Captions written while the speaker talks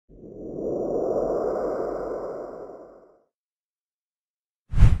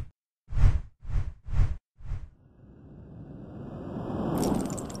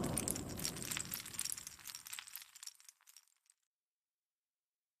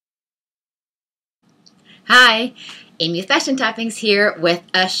Hi, Amy Fashion Toppings here with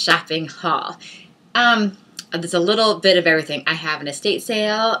a shopping haul. There's a little bit of everything. I have an estate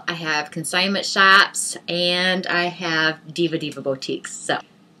sale, I have consignment shops, and I have Diva boutiques. So,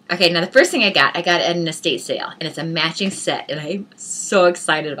 okay, now the first thing I got at an estate sale, and it's a matching set, and I'm so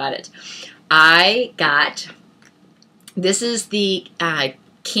excited about it. This is the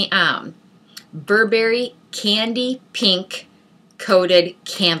Burberry Candy Pink Coated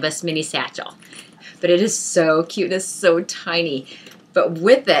Canvas Mini Satchel. But it is so cute. It's so tiny. But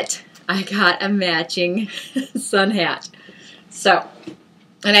with it, I got a matching sun hat. So,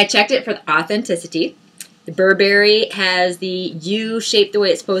 and I checked it for the authenticity. The Burberry has the U shaped the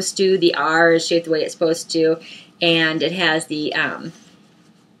way it's supposed to. The R is shaped the way it's supposed to. And it has the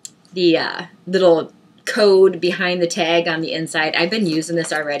little code behind the tag on the inside. I've been using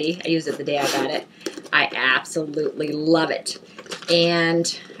this already. I used it the day I got it. I absolutely love it.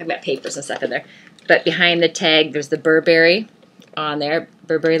 And I've got papers and stuff in there. But behind the tag, there's the Burberry on there,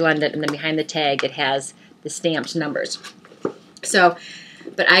 Burberry London, and then behind the tag, it has the stamped numbers. So,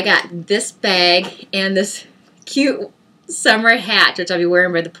 but I got this bag and this cute summer hat, which I'll be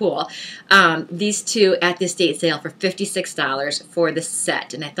wearing by the pool. These two at the estate sale for $56 for the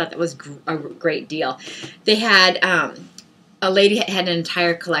set, and I thought that was a great deal. They had, a lady had an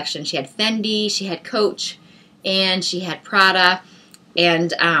entire collection. She had Fendi, she had Coach, and she had Prada,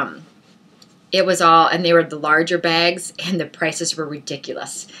 and it was all, and they were the larger bags, and the prices were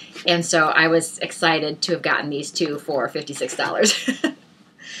ridiculous. And so I was excited to have gotten these two for $56.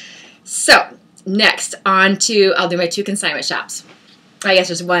 So, next, on to, I'll do my two consignment shops. I guess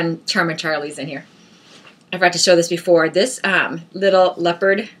there's one Charming Charlie's in here. I forgot to show this before. This little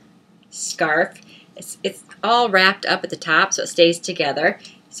leopard scarf, it's all wrapped up at the top, so it stays together.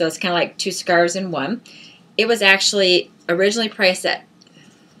 So it's kind of like two scarves in one. It was actually originally priced at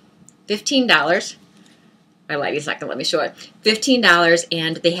 $15. My lady's not going to let me show it. $15,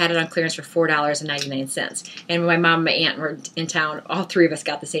 and they had it on clearance for $4.99. And when my mom and my aunt were in town, all three of us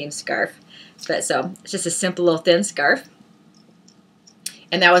got the same scarf. But so it's just a simple little thin scarf.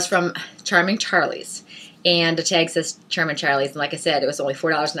 And that was from Charming Charlie's. And the tag says Charming Charlie's. And like I said, it was only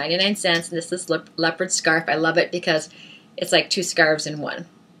 $4.99. And this is leopard scarf. I love it because it's like two scarves in one.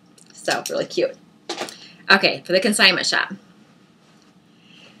 So really cute. Okay, for the consignment shop.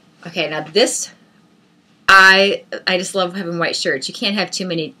 Okay, now this, I just love having white shirts. You can't have too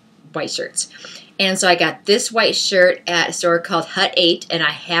many white shirts. And so I got this white shirt at a store called Hut 8, and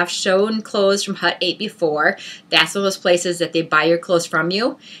I have shown clothes from Hut 8 before. That's one of those places that they buy your clothes from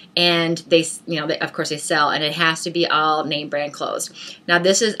you, and they, of course they sell, and it has to be all name brand clothes. Now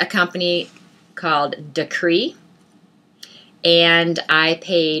this is a company called Decree, and I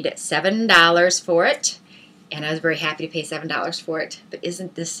paid $7 for it, and I was very happy to pay $7 for it. But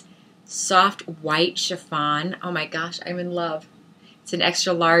isn't this soft white chiffon? Oh my gosh, I'm in love. It's an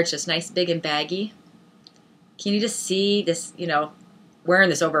extra large, it's nice, big, and baggy. Can you just see this, wearing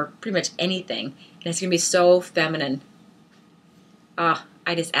this over pretty much anything. And it's going to be so feminine. Oh,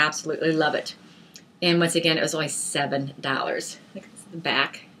 I just absolutely love it. And once again, it was only $7. Look at the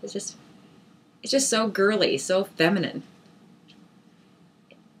back. It's just so girly, so feminine.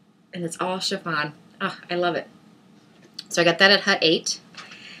 And it's all chiffon. Oh, I love it. So I got that at Hut 8.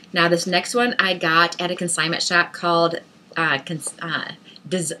 Now this next one I got at a consignment shop called Couture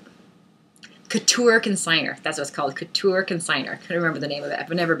Consigner. That's what it's called, Couture Consigner. I couldn't remember the name of it. I've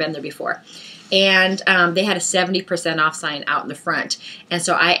never been there before. And they had a 70% off sign out in the front. And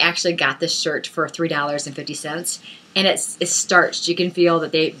so I actually got this shirt for $3.50. And it's starched. You can feel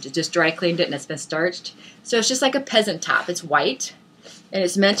that they just dry cleaned it and it's been starched. So it's just like a peasant top. It's white. And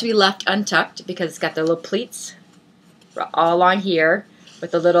it's meant to be left untucked because it's got the little pleats all along here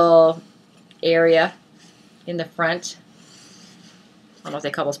with a little area in the front. I don't know what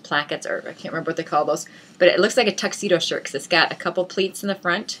they call those plackets, or I can't remember what they call those. But it looks like a tuxedo shirt because it's got a couple pleats in the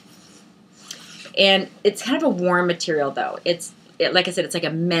front. And it's kind of a warm material, though. Like I said, it's like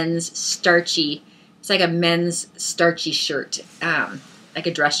a men's starchy. It's like a men's starchy shirt, like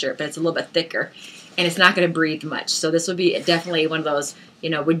a dress shirt, but it's a little bit thicker. And it's not going to breathe much. So this will be definitely one of those,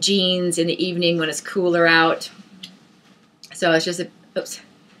 with jeans in the evening when it's cooler out. So it's just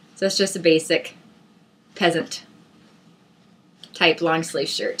a basic peasant type long sleeve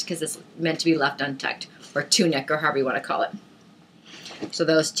shirt because it's meant to be left untucked, or tunic, or however you want to call it. So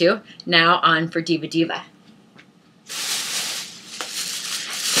those two. Now on for Diva.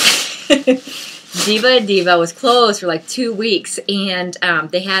 Diva was closed for like 2 weeks, and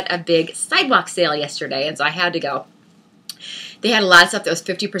they had a big sidewalk sale yesterday, and so I had to go. They had a lot of stuff that was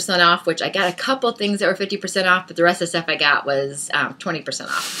 50% off, which I got a couple things that were 50% off, but the rest of the stuff I got was 20%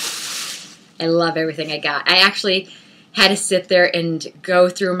 off. I love everything I got. I actually had to sit there and go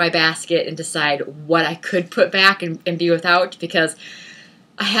through my basket and decide what I could put back and be without, because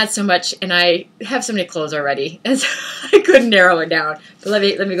I had so much and I have so many clothes already, and so I couldn't narrow it down. But let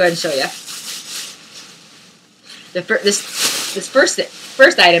me go ahead and show you. This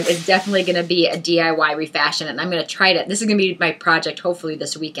first item is definitely going to be a DIY refashion, and I'm going to try it. This is going to be my project hopefully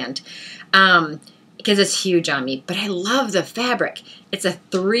this weekend, because it's huge on me. But I love the fabric. It's a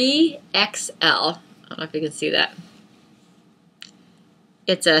 3XL. I don't know if you can see that.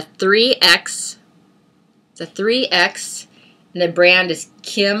 It's a 3X. It's a 3X, and the brand is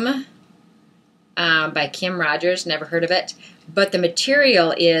Kim, by Kim Rogers. Never heard of it. But the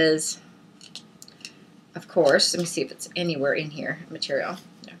material is, of course, let me see if it's anywhere in here. Material.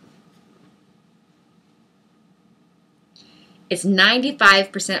 No. It's 95%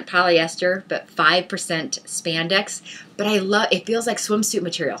 polyester, but 5% spandex. But I love. It feels like swimsuit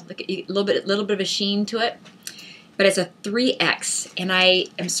material. Look, a little bit of a sheen to it. But it's a 3X, and I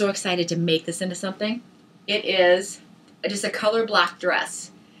am so excited to make this into something. It is just a color block dress.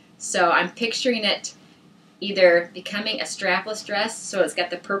 So I'm picturing it either becoming a strapless dress, so it's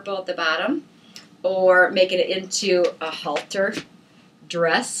got the purple at the bottom, or making it into a halter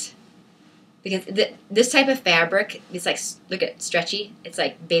dress. Because this type of fabric, it's like, look at stretchy. It's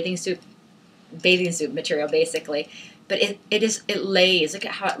like bathing suit material basically. But it lays. Look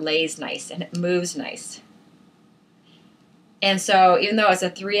at how it lays nice, and it moves nice. And so even though it's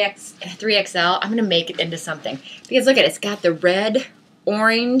a 3XL, I'm going to make it into something. Because look at it, it's got the red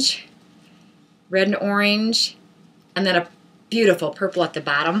and orange, and then a beautiful purple at the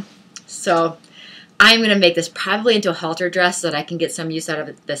bottom. So I'm going to make this probably into a halter dress so that I can get some use out of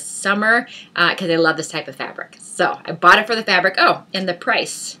it this summer, because I love this type of fabric. So I bought it for the fabric. Oh, and the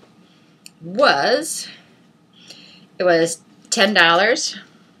price was, it was $10.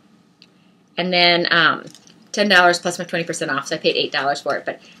 And then $10 plus my 20% off, so I paid $8 for it.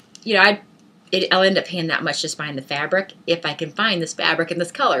 But, you know, I'll end up paying that much just buying the fabric if I can find this fabric in this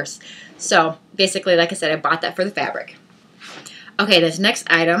colors. So, basically, like I said, I bought that for the fabric. Okay, this next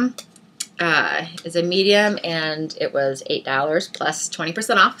item is a medium, and it was $8 plus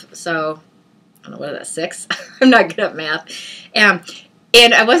 20% off. So, I don't know, what is that, 6? I'm not good at math.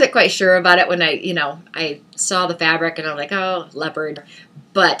 And I wasn't quite sure about it when I saw the fabric, and I'm like, oh, leopard.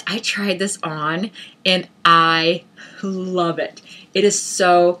 But I tried this on, and I love it. It is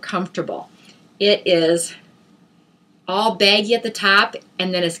so comfortable. It is all baggy at the top,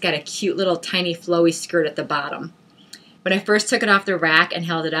 and then it's got a cute little tiny flowy skirt at the bottom. When I first took it off the rack and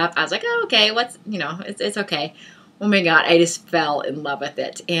held it up, I was like, oh, okay, it's okay. Oh my God, I just fell in love with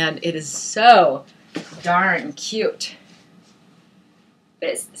it. And it is so darn cute.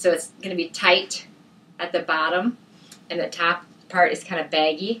 So it's going to be tight at the bottom, and the top part is kind of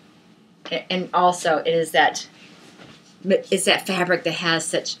baggy, and also it's that fabric that has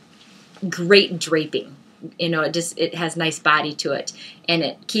such great draping. You know, it has nice body to it, and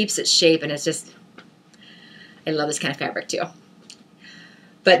it keeps its shape, and it's just, I love this kind of fabric too.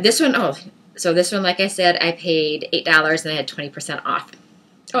 But this one, so this one, like I said, I paid $8 and I had 20% off.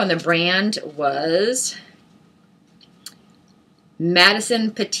 Oh, and the brand was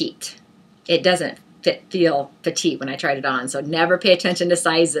Madison Petite. It doesn't feel petite when I tried it on, so never pay attention to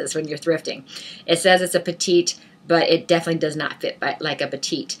sizes when you're thrifting. It says it's a petite, but it definitely does not fit like a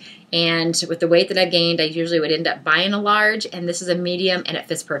petite. And with the weight that I gained, I usually would end up buying a large, and this is a medium, and it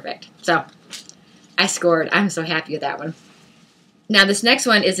fits perfect. So I scored. I'm so happy with that one. Now this next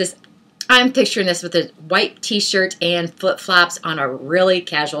one is this, I'm picturing this with a white t-shirt and flip-flops on a really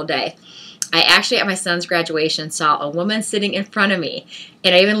casual day. I actually, at my son's graduation, saw a woman sitting in front of me,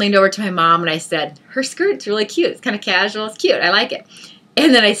 and I even leaned over to my mom and I said, her skirt's really cute. It's kind of casual. It's cute. I like it.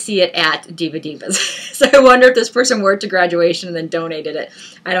 And then I see it at Diva Divas. So I wonder if this person wore it to graduation and then donated it.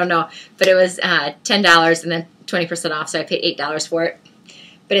 I don't know. But it was $10 and then 20% off, so I paid $8 for it.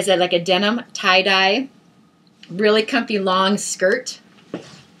 But it's like a denim tie-dye, really comfy long skirt.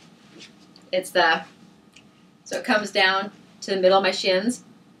 So it comes down to the middle of my shins.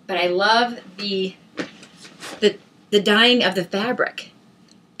 But I love the dyeing of the fabric.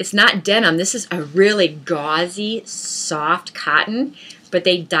 It's not denim. This is a really gauzy, soft cotton, but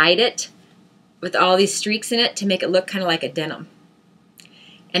they dyed it with all these streaks in it to make it look kind of like a denim.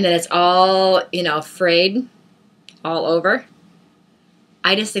 And then it's all, frayed all over.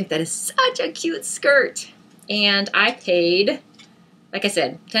 I just think that is such a cute skirt. And I paid, like I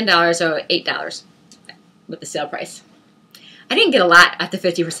said, $10 or $8 with the sale price. I didn't get a lot at the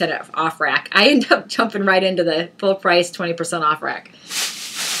 50% off rack. I ended up jumping right into the full price 20% off rack.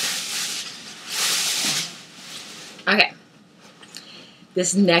 Okay.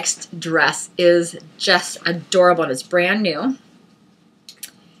 This next dress is just adorable, and it's brand new.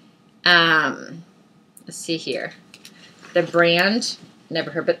 Let's see here. The brand,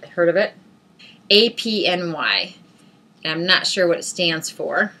 never heard of it. APNY. And I'm not sure what it stands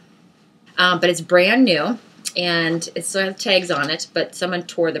for. But it's brand new, and it still has tags on it, but someone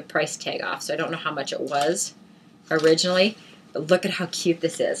tore the price tag off, so I don't know how much it was originally. But look at how cute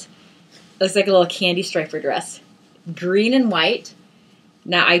this is. It looks like a little candy striper dress. Green and white.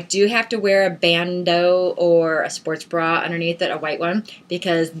 Now, I do have to wear a bandeau or a sports bra underneath it, a white one,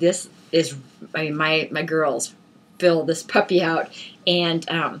 because this is, I mean, my girls fill this puppy out, and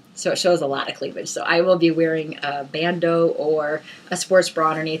so it shows a lot of cleavage. So I will be wearing a bandeau or a sports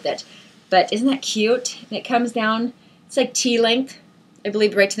bra underneath it. But isn't that cute? And it comes down, it's like T-length, I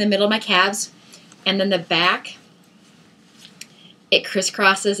believe, right to the middle of my calves. And then the back, it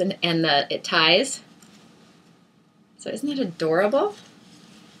crisscrosses and it ties. So isn't that adorable?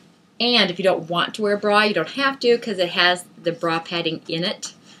 And if you don't want to wear a bra, you don't have to, because it has the bra padding in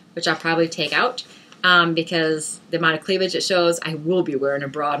it, which I'll probably take out, because the amount of cleavage it shows, I will be wearing a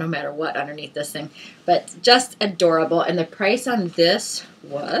bra no matter what underneath this thing. But just adorable. And the price on this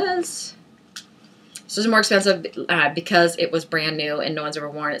was, this was more expensive because it was brand new and no one's ever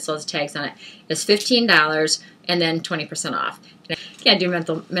worn it, so there's tags on it. It's $15 and then 20% off. I can't do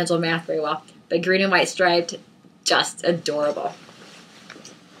mental math very well, but green and white striped, just adorable.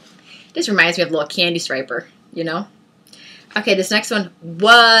 This reminds me of a little candy striper, you know? Okay, this next one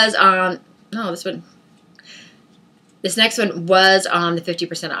was on, this next one was on the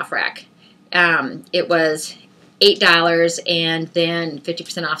 50% off rack. It was $8 and then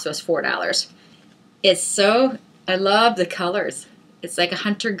 50% off, so it was $4. It's so, I love the colors. It's like a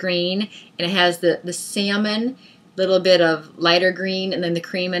hunter green, and it has the salmon, little bit of lighter green, and then the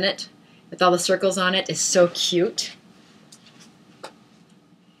cream in it with all the circles on it. Is so cute.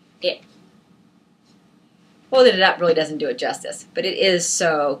 Holding it up really doesn't do it justice, but it is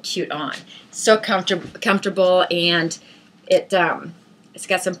so cute on. So comfortable, and it's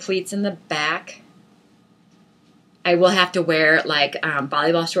got some pleats in the back. I will have to wear like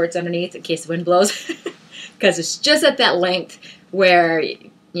volleyball shorts underneath in case the wind blows, because it's just at that length where,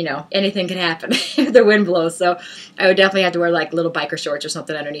 you know, anything can happen if the wind blows. So I would definitely have to wear like little biker shorts or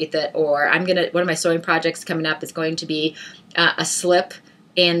something underneath it. Or one of my sewing projects coming up is going to be a slip,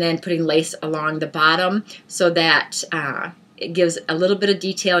 and then putting lace along the bottom so that it gives a little bit of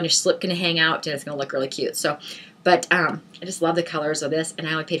detail, and your slip can hang out, and it's going to look really cute. So, but I just love the colors of this, and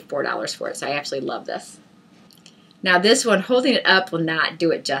I only paid $4 for it, so I absolutely love this. Now this one, holding it up will not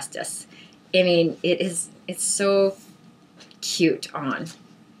do it justice. I mean, it's so cute on.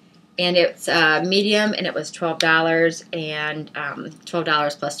 And it's medium, and it was $12, and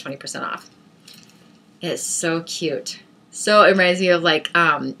 $12 plus 20% off. It's so cute. So it reminds me of like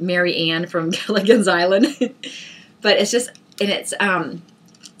Mary Ann from Gilligan's Island. But it's just, and it's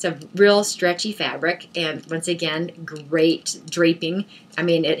a real stretchy fabric, and once again, great draping. I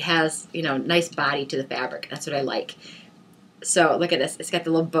mean, it has, you know, nice body to the fabric. That's what I like. So look at this. It's got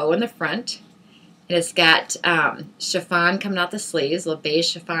the little bow in the front, and it's got chiffon coming out the sleeves, little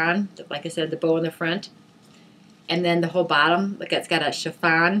beige chiffon. Like I said, the bow in the front. And then the whole bottom, look, it's got a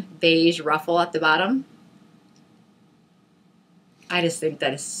chiffon beige ruffle at the bottom. I just think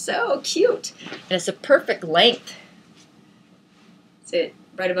that is so cute. And it's a perfect length. It's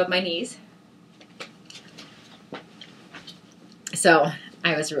right above my knees. So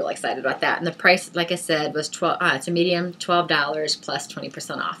I was real excited about that. And the price, like I said, was it's a medium, $12 plus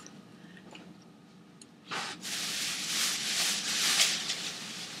 20% off.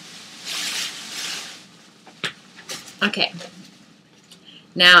 Okay.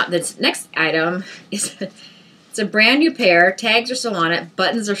 Now, this next item is... It's a brand new pair. Tags are still on it.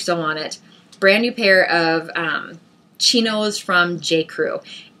 Buttons are still on it. Brand new pair of chinos from J. Crew.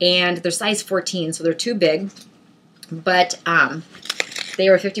 And they're size 14, so they're too big. But they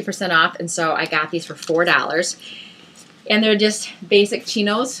were 50% off, and so I got these for $4. And they're just basic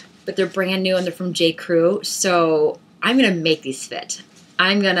chinos, but they're brand new, and they're from J. Crew. So I'm going to make these fit.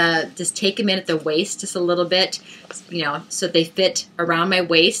 I'm going to just take them in at the waist just a little bit, you know, so they fit around my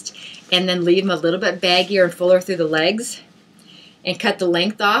waist, and then leave them a little bit baggier and fuller through the legs, and cut the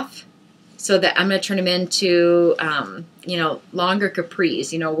length off so that I'm going to turn them into, you know, longer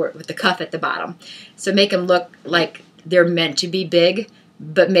capris, you know, with the cuff at the bottom. So make them look like they're meant to be big,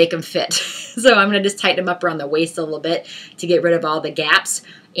 but make them fit. So I'm going to just tighten them up around the waist a little bit to get rid of all the gaps,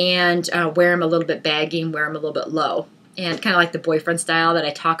 and wear them a little bit baggy and wear them a little bit low. And kind of like the boyfriend style that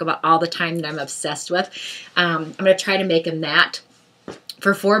I talk about all the time that I'm obsessed with. I'm going to try to make them that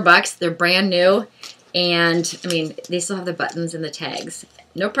for $4. They're brand new, And, I mean, they still have the buttons and the tags.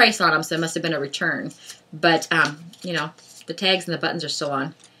 No price on them, so it must have been a return. But, you know, the tags and the buttons are still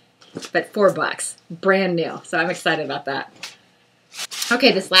on. But $4, brand new. So I'm excited about that.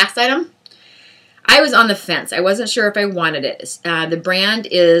 Okay, this last item, I was on the fence. I wasn't sure if I wanted it. The brand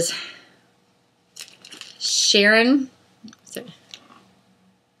is Sharon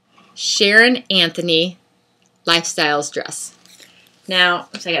Anthony Lifestyles Dress. Now,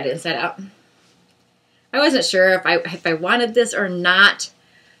 oops, I got it inside out. I wasn't sure if I wanted this or not,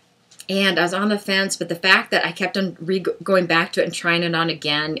 and I was on the fence. But the fact that I kept on going back to it and trying it on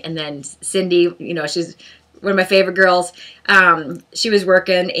again, and then Cindy, you know, she's one of my favorite girls. She was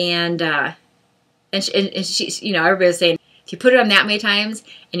working, and she's, you know, everybody was saying, if you put it on that many times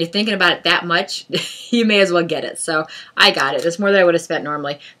and you're thinking about it that much, you may as well get it. So I got it. It's more than I would have spent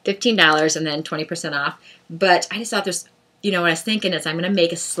normally. $15 and then 20% off. But I just thought there's, you know, what I was thinking is I'm going to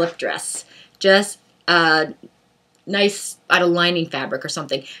make a slip dress. Just nice out of lining fabric or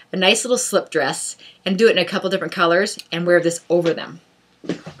something. A nice little slip dress, and do it in a couple different colors and wear this over them.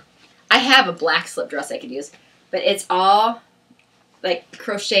 I have a black slip dress I could use, but it's all like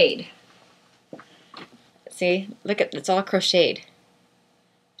crocheted. See, look at, it's all crocheted.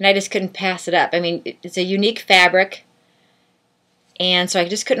 And I just couldn't pass it up. I mean, it's a unique fabric, and so I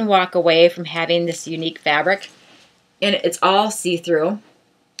just couldn't walk away from having this unique fabric. And it's all see-through.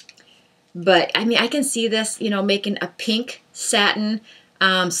 But, I mean, I can see this, you know, making a pink satin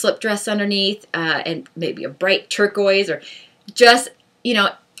slip dress underneath, and maybe a bright turquoise, or just, you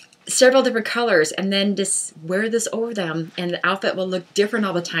know, several different colors, and then just wear this over them, and the outfit will look different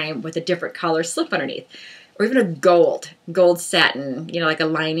all the time with a different color slip underneath. Or even a gold satin, you know, like a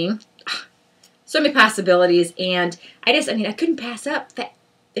lining. So many possibilities, and I mean, I couldn't pass up that.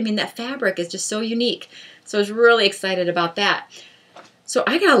 I mean, that fabric is just so unique. So I was really excited about that. So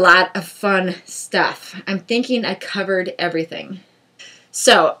I got a lot of fun stuff. I'm thinking I covered everything.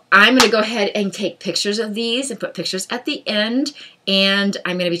 So I'm going to go ahead and take pictures of these and put pictures at the end. And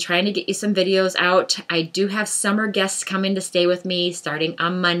I'm going to be trying to get you some videos out. I do have summer guests coming to stay with me starting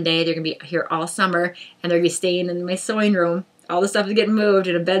on Monday. They're going to be here all summer, and they're going to be staying in my sewing room. All the stuff is getting moved,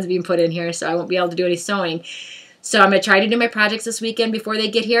 and a bed's being put in here, so I won't be able to do any sewing. So I'm going to try to do my projects this weekend before they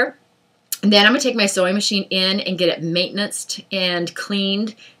get here. And then I'm going to take my sewing machine in and get it maintenanced and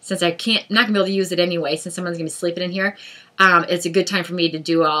cleaned, since I'm not going to be able to use it anyway, since someone's going to be sleeping in here. It's a good time for me to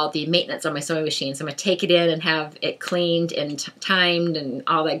do all the maintenance on my sewing machine. So I'm going to take it in and have it cleaned and timed and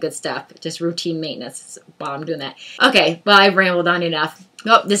all that good stuff. Just routine maintenance while I'm doing that. Okay, well, I've rambled on enough.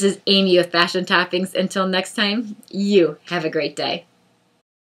 Well, this is Amy with Fashion Toppings. Until next time, you have a great day.